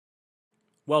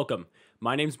Welcome.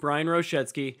 My name's Brian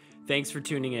Roschetzky. Thanks for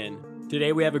tuning in.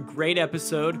 Today we have a great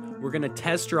episode. We're going to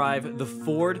test drive the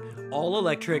Ford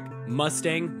all-electric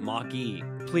Mustang Mach-E.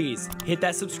 Please hit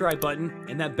that subscribe button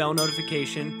and that bell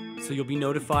notification so you'll be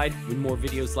notified when more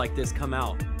videos like this come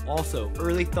out. Also,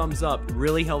 early thumbs up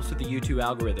really helps with the YouTube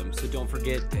algorithm, so don't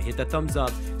forget to hit that thumbs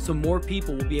up so more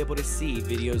people will be able to see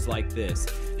videos like this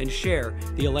and share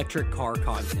the electric car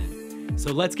content.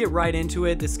 So let's get right into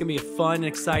it. This is going to be a fun and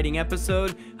exciting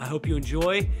episode. I hope you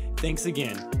enjoy. Thanks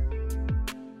again.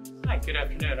 Hi, good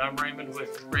afternoon. I'm Raymond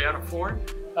with Referral Ford.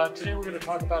 Today we're going to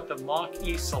talk about the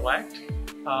Mach-E Select.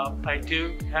 I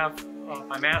do have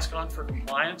my mask on for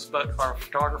compliance, but our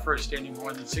photographer is standing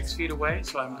more than 6 feet away,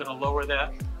 so I'm going to lower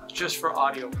that just for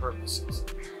audio purposes.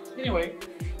 Anyway,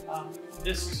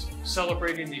 this is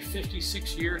celebrating the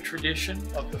 56-year tradition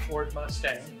of the Ford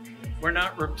Mustang. We're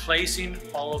not replacing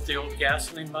all of the old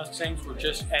gasoline Mustangs, we're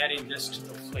just adding this to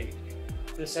the fleet.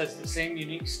 This has the same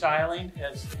unique styling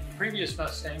as previous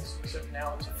Mustangs, except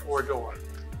now it's a 4-door.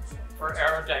 For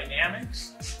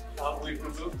aerodynamics, we've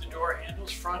removed the door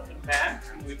handles front and back,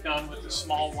 and we've gone with the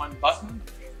small one button.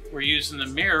 We're using the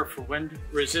mirror for wind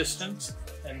resistance,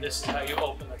 and this is how you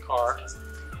open the car.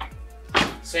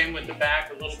 Same with the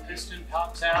back, a little piston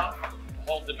pops out.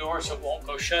 Hold the door so it won't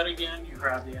go shut again. You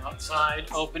grab the outside,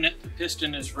 open it, the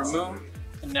piston is removed,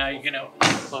 and now you can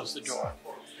close the door.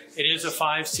 It is a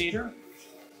 5-seater.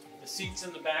 The seats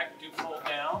in the back do fold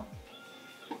down.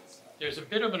 There's a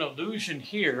bit of an illusion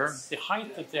here. The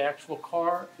height of the actual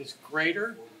car is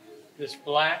greater. This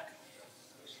black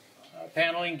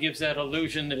paneling gives that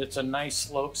illusion that it's a nice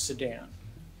sloped sedan.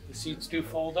 The seats do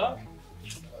fold up.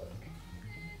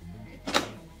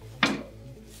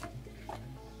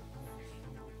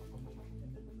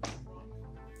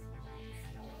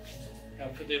 Now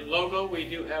for the logo, we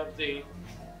do have the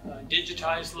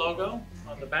digitized logo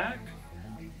on the back.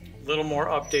 A little more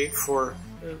update for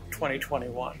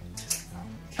 2021.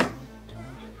 The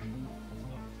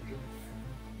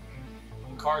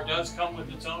car does come with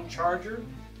its own charger.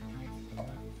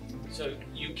 So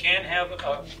you can have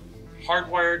a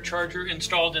hardwired charger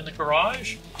installed in the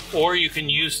garage, or you can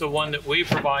use the one that we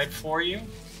provide for you.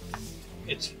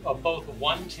 It's both a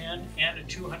 110 and a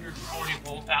 240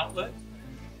 volt outlet.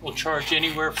 Will charge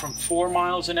anywhere from 4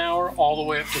 miles an hour all the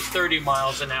way up to 30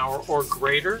 miles an hour or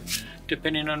greater,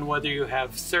 depending on whether you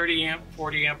have 30 amp,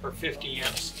 40 amp, or 50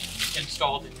 amps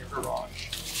installed in your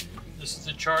garage. This is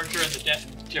the charger and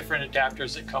the different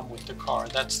adapters that come with the car.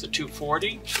 That's the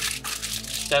 240,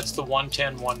 that's the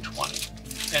 110,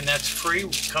 120, and that's free,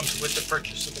 comes with the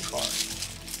purchase of the car.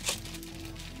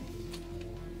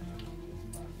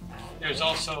 There's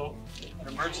also an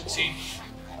emergency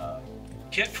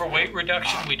kit for weight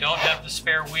reduction. We don't have the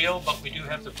spare wheel, but we do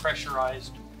have the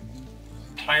pressurized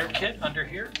tire kit under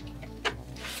here.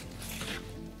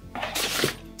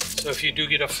 So if you do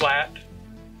get a flat,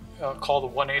 call the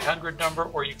 1-800 number,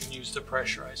 or you can use the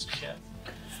pressurized kit.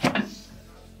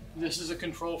 This is a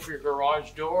control for your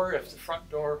garage door. If the front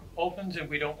door opens and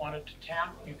we don't want it to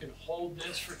tap, you can hold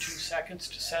this for 2 seconds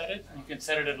to set it. You can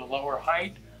set it at a lower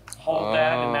height. Hold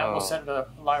that, and that will set it at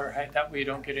a lighter height. That way you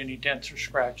don't get any dents or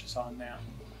scratches on that.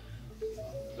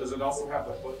 Does it also have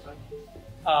the foot thing?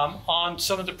 On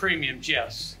some of the premiums,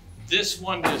 yes. This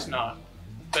one does not,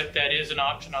 but that is an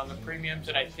option on the premiums,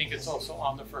 and I think it's also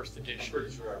on the first edition.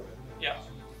 Pretty sure I would. Yeah.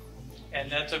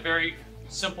 And that's a very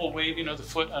simple waving of the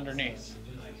foot underneath.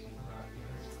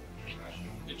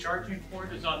 The charging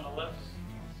port is on the left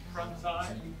front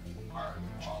side.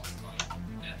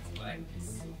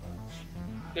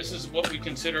 This is what we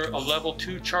consider a level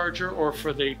 2 charger, or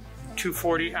for the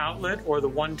 240 outlet or the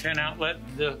 110 outlet,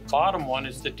 the bottom one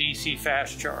is the DC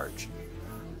fast charge.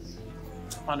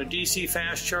 On a DC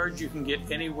fast charge, you can get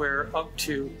anywhere up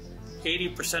to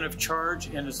 80% of charge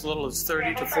in as little as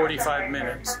 30 to 45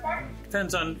 minutes.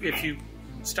 Depends on if you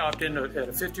stopped in at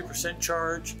a 50%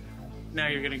 charge, now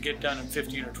you're going to get done in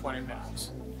 15 or 20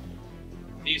 minutes.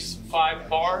 These 5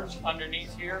 bars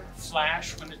underneath here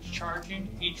flash when it's charging.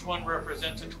 Each one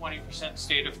represents a 20%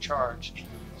 state of charge.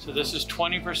 So this is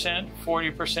 20%,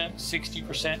 40%, 60%,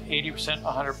 80%,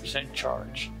 100%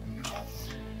 charge.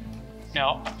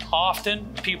 Now,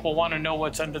 often people want to know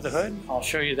what's under the hood. I'll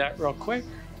show you that real quick.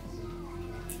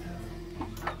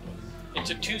 It's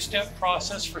a 2-step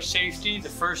process for safety. The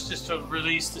first is to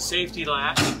release the safety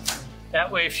latch.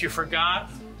 That way, if you forgot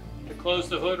to close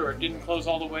the hood or it didn't close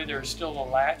all the way, there's still a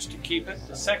latch to keep it.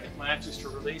 The second latch is to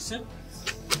release it.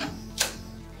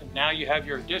 And now you have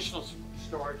your additional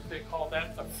storage. They call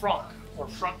that the frunk, or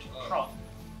front trunk.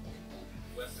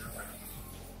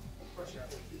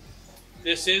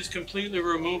 This is completely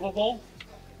removable.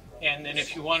 And then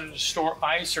if you wanted to store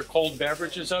ice or cold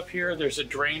beverages up here, there's a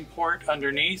drain port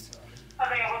underneath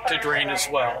to drain as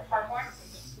well.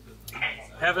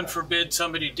 Heaven forbid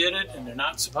somebody did it and they're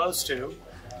not supposed to.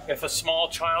 If a small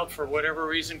child, for whatever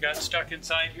reason, got stuck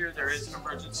inside here, there is an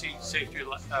emergency safety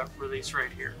release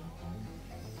right here.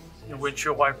 The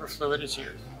windshield wiper fluid is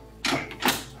here.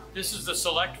 This is the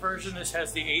select version. This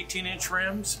has the 18-inch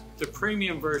rims. The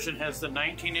premium version has the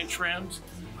 19-inch rims.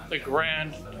 The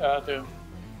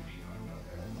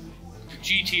the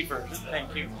GT version,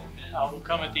 thank you, will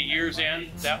come at the year's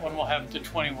end. That one will have the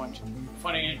 20-inch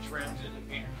rims and the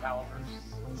painted calipers.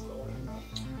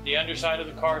 The underside of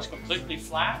the car is completely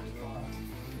flat.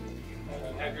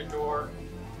 And you have your door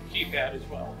keypad as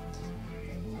well.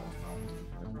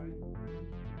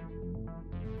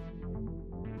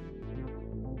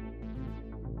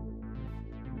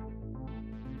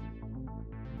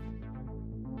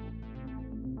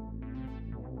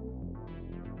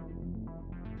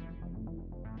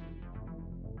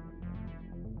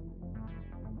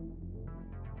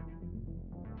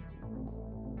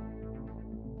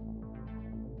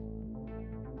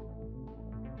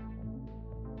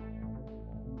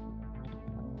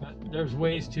 There's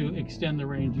ways to extend the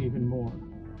range even more.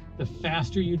 The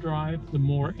faster you drive, the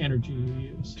more energy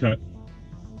you use. Okay.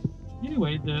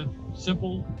 Anyway, the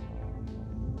simple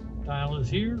dial is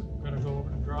here. We're going to go over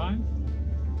to drive.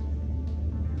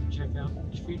 Check out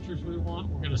which features we want.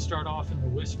 We're going to start off in the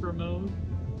whisper mode.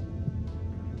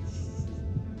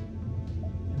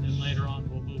 And then later on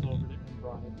we'll move over to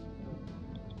drive.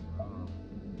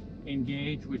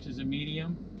 Engage, which is a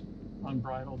medium.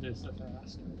 Unbridled is the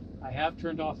fast. I have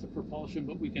turned off the propulsion,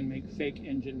 but we can make fake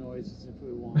engine noises if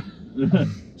we want.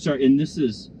 Sorry, and this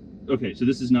is, okay, so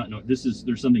this is not,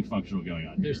 there's something functional going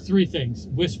on. There's three things.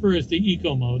 Whisper is the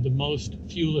eco mode, the most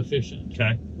fuel efficient.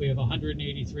 Okay. We have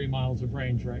 183 miles of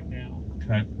range right now.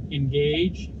 Okay.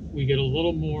 Engage, we get a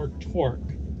little more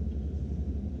torque.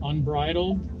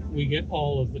 Unbridled, we get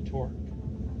all of the torque.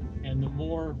 And the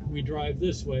more we drive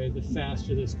this way, the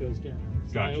faster this goes down.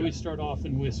 So Gotcha. I always start off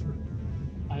in whisper.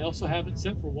 I also have it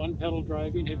set for one pedal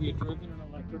driving. Have you driven an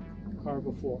electric car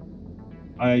before?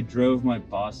 I drove my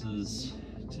boss's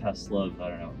Tesla, I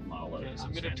don't know, Model S. Okay, so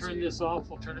I'm going to turn this off.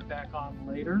 We'll turn it back on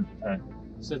later. Okay.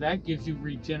 So that gives you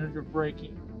regenerative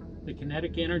braking. The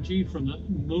kinetic energy from the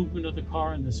movement of the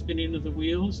car and the spinning of the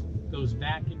wheels goes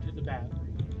back into the battery.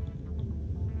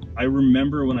 I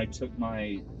remember when I took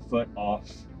my foot off,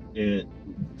 it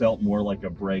felt more like a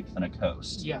brake than a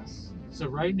coast. Yes. So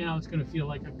right now it's going to feel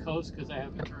like a coast because I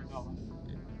have it turned off.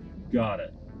 Got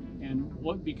it. And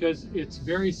because it's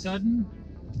very sudden,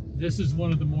 this is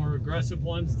one of the more aggressive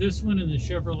ones. This one and the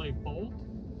Chevrolet Bolt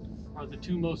are the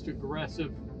two most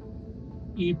aggressive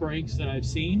e-brakes that I've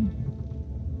seen.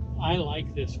 I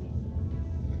like this one.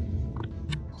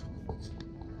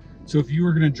 So if you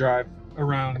were going to drive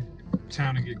around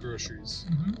town and get groceries,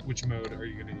 which mode are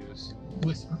you going to use?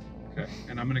 Whisper. Okay,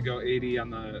 and I'm going to go 80 on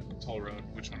the toll road.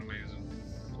 Which one am I using?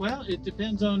 Well, it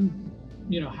depends on,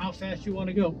 how fast you want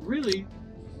to go. Really,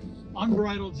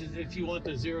 unbridled is if you want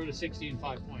the 0 to 60 in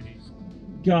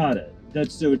 5.8. Got it.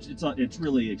 That's so it's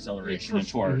really acceleration and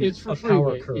torque. It's for a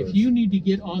freeway. power curve. If you need to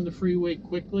get on the freeway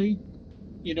quickly,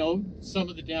 some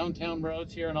of the downtown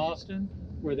roads here in Austin,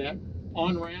 where that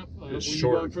on-ramp, where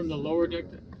you're going from the lower deck,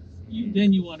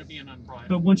 then you want to be an unbridled.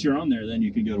 But once you're on there, then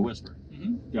you can go to whisper.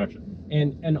 Gotcha.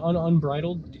 And on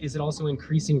unbridled, is it also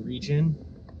increasing regen?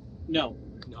 No.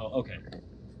 No, okay.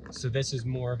 So this is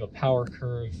more of a power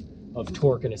curve of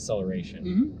torque and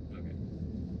acceleration. Okay.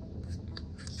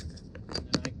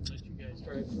 And I can let you guys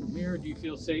drive from here. Do you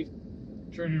feel safe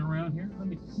turning around here? Let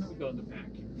me go in the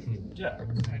back here. Yeah.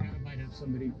 I might have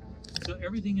somebody. So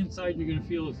everything inside you're going to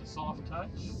feel is a soft touch.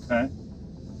 Okay.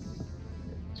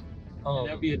 And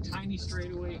there'll be a tiny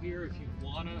straightaway here if you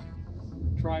want to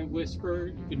try whisper.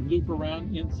 You can loop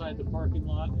around inside the parking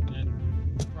lot and then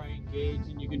try engage,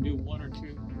 and you can do one or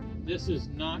two. This is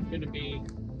not going to be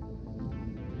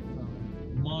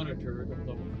monitored,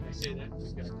 although I say that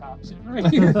just got a cop sitting right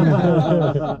here.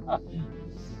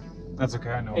 That's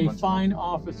okay, I know. A fine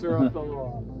officer of the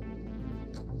law.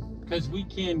 Because we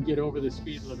can get over the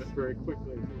speed limit very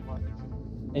quickly if we wanted to.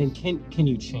 And can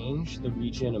you change the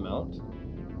regen amount?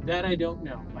 That I don't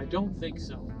know. I don't think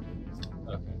so.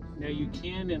 Okay. Now you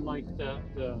can in like the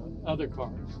other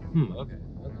cars. Okay.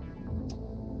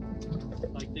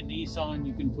 Like the Nissan,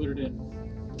 you can put it in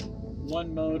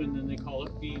one mode and then they call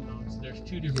it B mode. So there's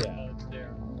two different modes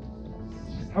there.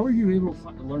 How are you able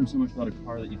to learn so much about a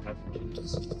car that you've had for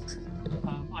years?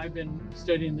 I've been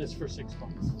studying this for 6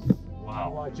 months. I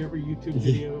Wow. watch every YouTube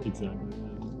video Exactly.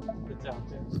 that's out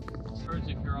there.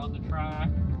 If you're on the track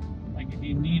Like if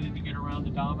you needed to get around the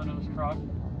Domino's truck,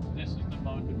 this is the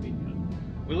mode to be in.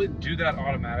 Will it do that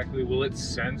automatically? Will it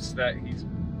sense that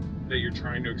you're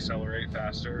trying to accelerate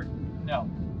faster? No.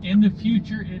 In the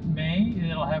future, it may.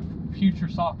 It'll have future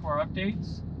software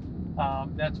updates.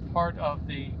 That's part of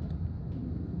the,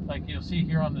 like you'll see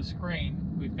here on the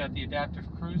screen, we've got the adaptive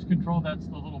cruise control. That's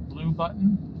the little blue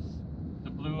button, the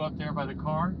blue up there by the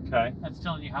car. Okay. That's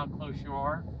telling you how close you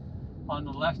are. On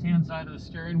the left-hand side of the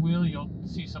steering wheel, you'll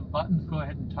see some buttons. Go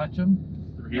ahead and touch them.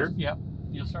 Through here? Yep.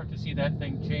 You'll start to see that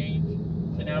thing change.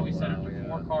 So now we set it to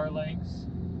 4 car lengths.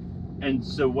 And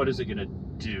so what is it going to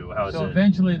do? How is So it?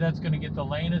 eventually that's going to get the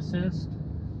lane assist.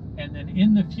 And then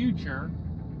in the future,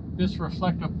 this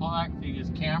reflective black thing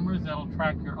is cameras that'll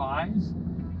track your eyes.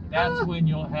 That's when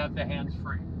you'll have the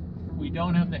hands-free. We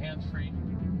don't have the hands-free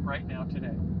right now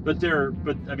today. But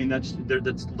I mean, that's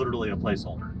literally a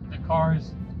placeholder. The car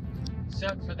is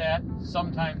set for that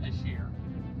sometime this year.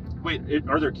 Wait,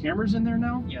 are there cameras in there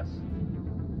now? Yes.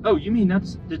 Oh, you mean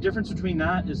that's the difference between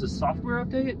that is a software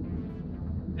update?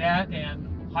 That and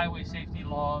highway safety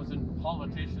laws and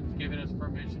politicians giving us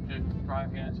permission to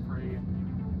drive hands-free.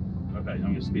 Okay, I'm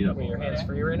gonna speed up. Wait, your hands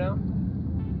free right now?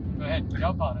 Go ahead,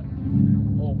 jump on it.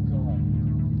 Oh god.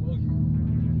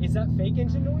 Is that fake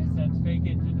engine noise? That's fake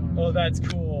engine noise. Oh, that's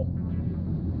cool.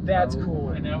 That's cool.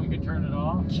 And now we can turn it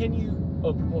off. Can you?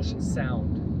 Oh, propulsion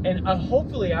sound. And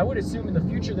hopefully, I would assume in the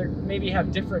future there maybe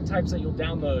have different types that you'll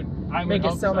download. Make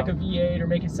it sound like a V8 or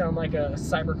make it sound like a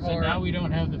cybercar. So now we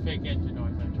don't have the fake engine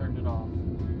noise. I turned it off.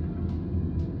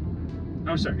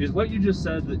 I'm sorry. Is what you just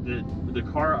said that the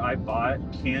car I bought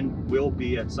will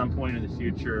be at some point in the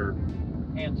future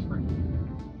Hands-free.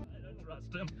 I don't trust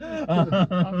him.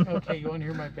 Okay, you want to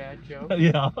hear my bad joke?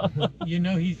 Yeah. You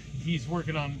know he's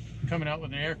working on coming out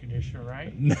with an air conditioner,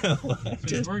 right? No. So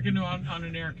he's working on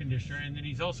an air conditioner, and then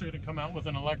he's also going to come out with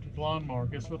an electric lawnmower.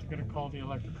 Guess what they're going to call the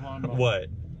electric lawnmower? What?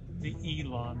 The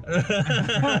E-lawn.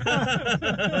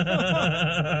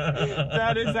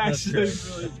 That is actually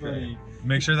really funny.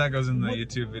 Make sure that goes in the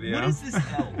YouTube video. What is this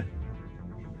L?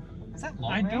 Is that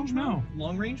long I range don't know. mode?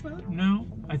 Long range mode? No,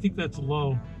 I think that's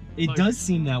low. It Like- does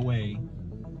seem that way.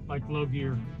 Like low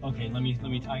gear. Okay, let me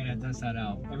I gotta test that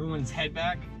out. Everyone's head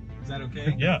back. Is that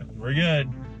okay? Yeah, we're good.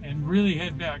 And really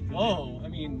head back. Whoa, I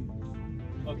mean,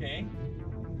 okay.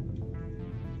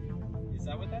 Is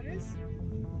that what that is?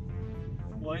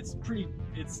 Well, it's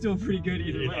still pretty good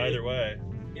either way. Either way.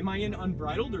 Am I in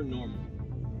unbridled or normal?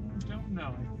 I don't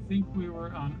know. I think we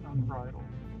were on unbridled.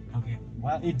 Okay.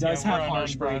 Well, it does Yeah, we're have on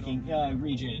harsh unbridled. braking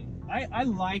region. I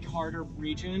like harder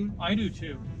region. I do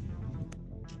too.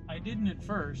 I didn't at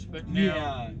first, but now.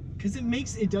 Yeah, because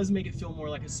it does make it feel more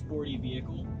like a sporty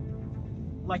vehicle.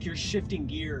 Like you're shifting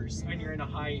gears when you're in a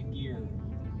high gear.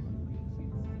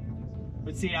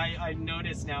 But see, I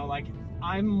noticed now, like,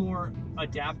 I'm more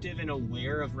adaptive and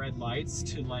aware of red lights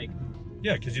to, like...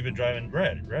 Yeah, because you've been driving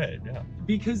red, yeah.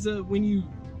 Because when you,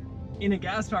 in a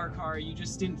gas-powered car, you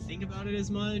just didn't think about it as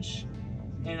much.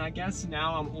 And I guess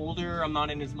now I'm older, I'm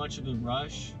not in as much of a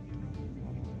rush.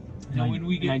 Now, when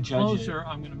we get judge closer,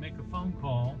 I'm going to make a phone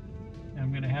call, and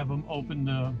I'm going to have them open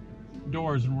the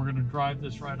doors, and we're going to drive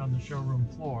this right on the showroom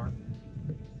floor.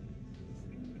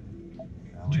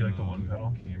 Do you like the one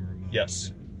pedal?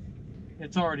 Yes.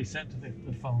 It's already set to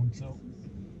the phone, so.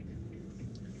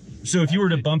 So if you were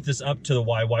to bump this up to the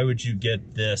Y, why would you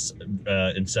get this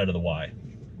instead of the Y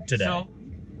today? So,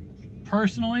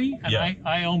 personally, and Yeah.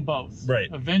 I own both. Right.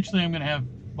 Eventually, I'm going to have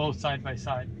both side by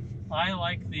side. I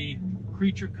like the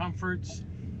creature comforts.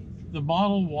 The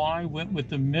Model Y went with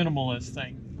the minimalist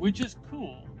thing, which is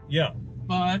cool. Yeah.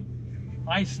 But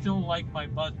I still like my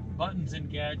buttons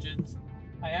and gadgets.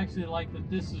 I actually like that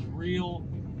this is real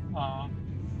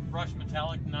brushed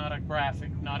metallic, not a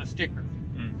graphic, not a sticker.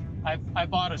 I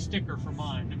bought a sticker for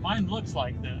mine. And mine looks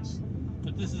like this,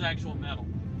 but this is actual metal.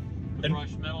 The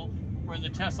brushed metal, where in the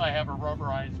Tesla I have a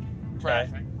rubberized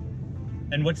graphic.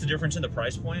 And what's the difference in the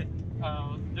price point?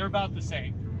 They're about the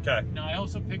same. Okay. Now I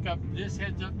also pick up this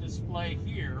heads-up display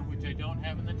here, which I don't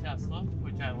have in the Tesla,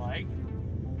 which I like.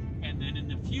 And then in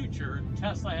the future,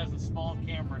 Tesla has a small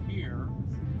camera here.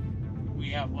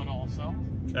 We have one also.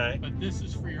 Okay. But this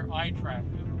is for your eye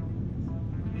tracking.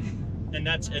 And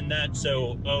that's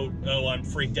so I'm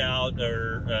freaked out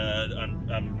or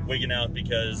I'm wigging out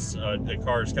because the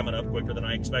car is coming up quicker than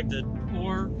I expected.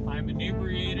 Or I'm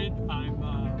inebriated.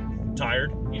 I'm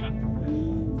Tired. yeah.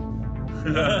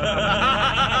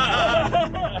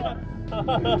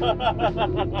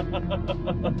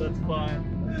 That's fine.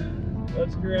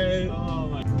 That's great. Oh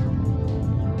my.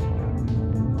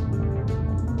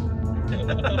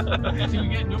 So we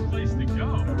get no place to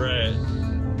go. Right.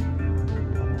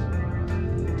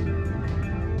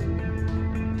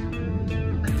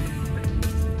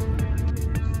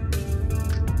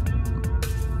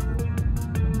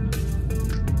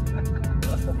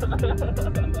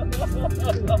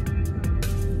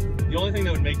 only thing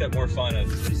that would make that more fun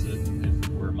is if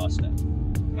we're a Mustang.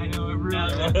 I know, it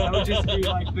really would. That would just be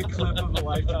like the clip of a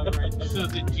lifetime right there. So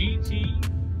the GT,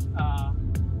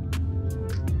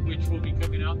 which will be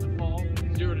coming out in the fall,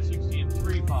 0 to 60 in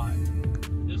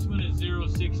 3.5. This one is 0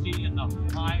 to 60 in the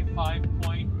high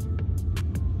 5-point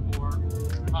or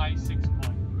high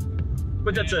 6-point.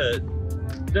 But that's a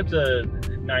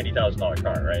 $90,000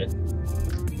 car, right?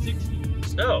 60.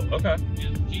 Oh, okay. Yeah,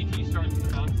 the GT starts at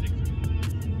about 60.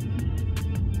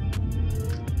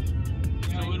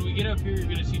 So when we get up here, you're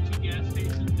going to see 2 gas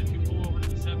stations. If you pull over to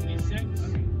the 76,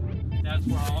 that's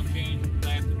where I'll change. I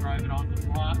have to drive it on the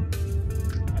lot. I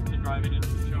have to drive it into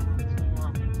the showroom floor.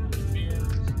 I'm going to pull the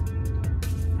mirrors.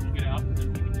 We'll get out and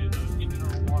then we can do the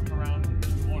internal walk around.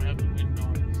 We won't have the wind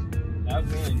noise. That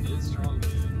wind is strong,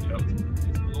 man. Yep.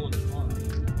 It's blowing the car.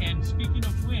 And speaking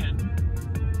of wind,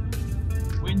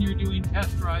 when you're doing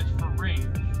test drives for range,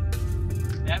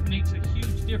 that makes a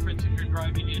huge difference if you're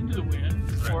driving into the wind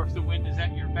or if the wind is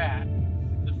at your back.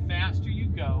 The faster you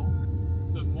go,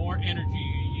 the more energy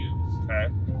you use. Okay.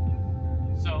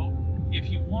 So if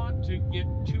you want to get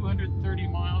 230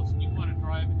 miles and you want to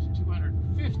drive it to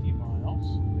 250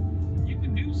 miles, you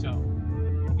can do so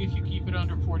if you keep it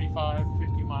under 45,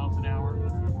 50 miles an hour.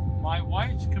 My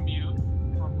wife's commute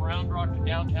from Round Rock to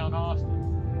downtown Austin,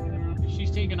 if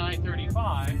she's taking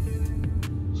I-35,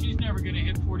 she's never going to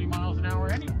hit 40 miles an hour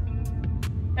anyway.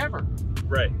 Ever.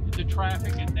 Right. The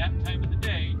traffic at that time of the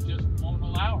day just won't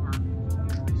allow her.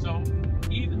 So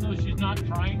even though she's not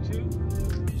trying to,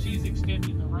 she's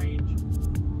extending the range.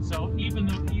 So even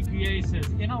though EPA says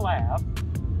in a lab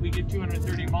we get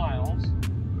 230 miles,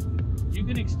 you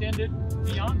can extend it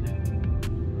beyond that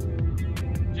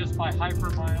just by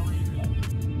hypermiling.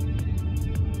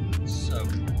 So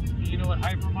You know what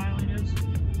hypermiling is?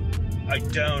 I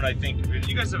don't. I think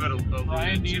you guys have a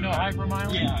Brian, do you know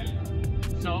hypermiling? Yeah.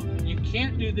 So you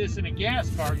can't do this in a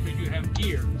gas car because you have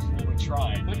gears. Well, we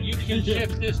tried. But you can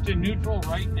shift this to neutral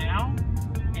right now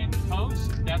and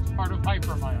coast. That's part of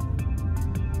hypermiling.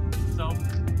 So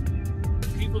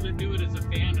people that do it as a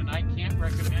fan, and I can't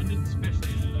recommend it,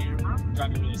 especially in a camera.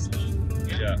 Driving really slow.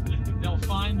 Yeah. They'll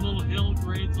find little hill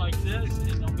grades like this,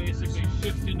 and they'll basically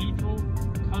shift to neutral,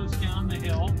 coast down the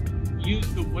hill, use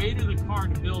the weight of the car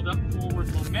to build up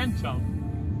forward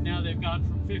momentum. Now they've gone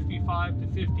from 55 to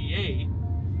 58,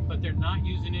 but they're not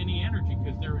using any energy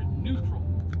because they're in neutral.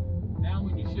 Now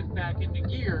when you shift back into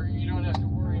gear, you don't have to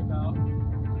worry about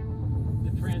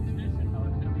the transmission, how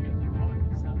it's going to get the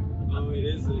noise. Oh, it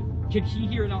is. Can he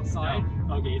hear it outside?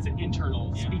 No. Okay, it's an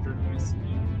internal speaker noise.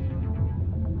 Yeah.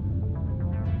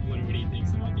 I wonder what he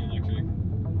thinks about the electric.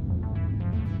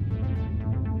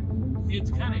 It's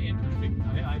kind of interesting.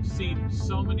 I've seen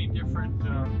so many different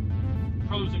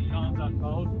pros and cons on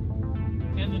both.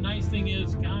 And the nice thing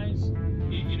is, guys,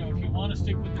 you know, if you want to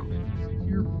stick with the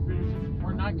 56-year provision,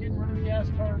 we're not getting rid of gas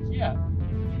cars yet.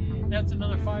 That's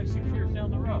another 5-6 years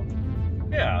down the road.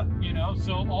 Yeah. You know,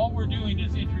 so all we're doing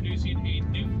is introducing a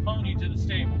new pony to the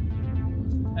stable.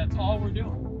 That's all we're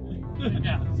doing.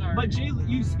 Yeah, sorry. But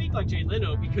you speak like Jay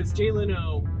Leno, because Jay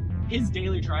Leno, his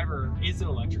daily driver is an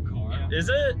electric car. Yeah. Is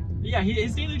it? Yeah,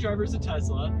 his daily driver is a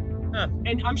Tesla. Huh.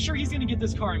 And I'm sure he's going to get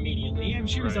this car immediately. I'm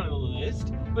sure he's Right. on the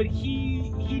list. But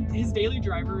his daily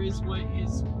driver is what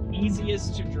is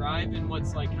easiest to drive and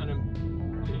what's like kind of,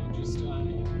 you know, just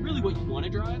really what you want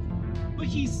to drive. But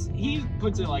he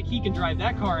puts it like he can drive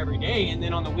that car every day, and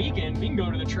then on the weekend we can go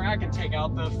to the track and take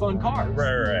out the fun cars.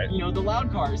 Right. You know, the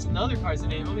loud cars and the other cars,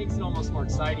 and it makes it almost more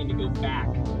exciting to go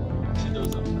back to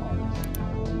those other cars.